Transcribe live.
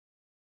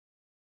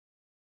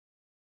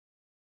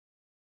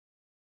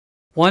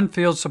One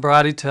field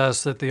sobriety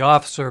test that the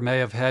officer may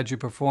have had you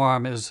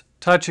perform is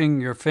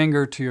touching your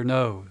finger to your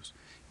nose.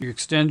 You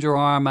extend your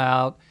arm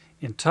out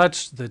and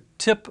touch the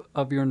tip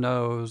of your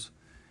nose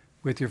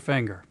with your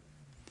finger.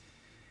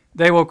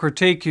 They will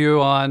critique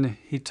you on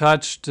he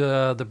touched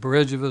the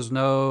bridge of his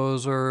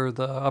nose or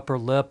the upper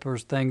lip or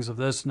things of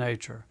this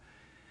nature.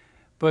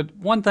 But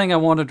one thing I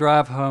want to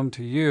drive home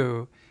to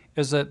you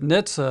is that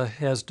NHTSA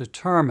has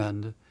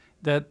determined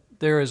that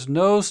there is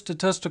no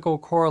statistical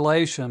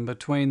correlation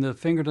between the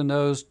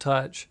finger-to-nose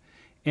touch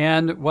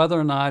and whether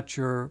or not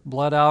your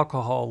blood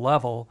alcohol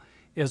level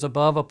is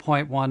above a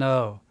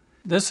 0.10.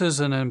 This is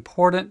an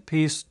important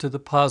piece to the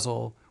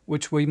puzzle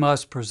which we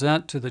must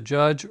present to the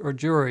judge or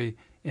jury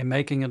in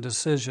making a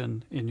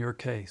decision in your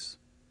case.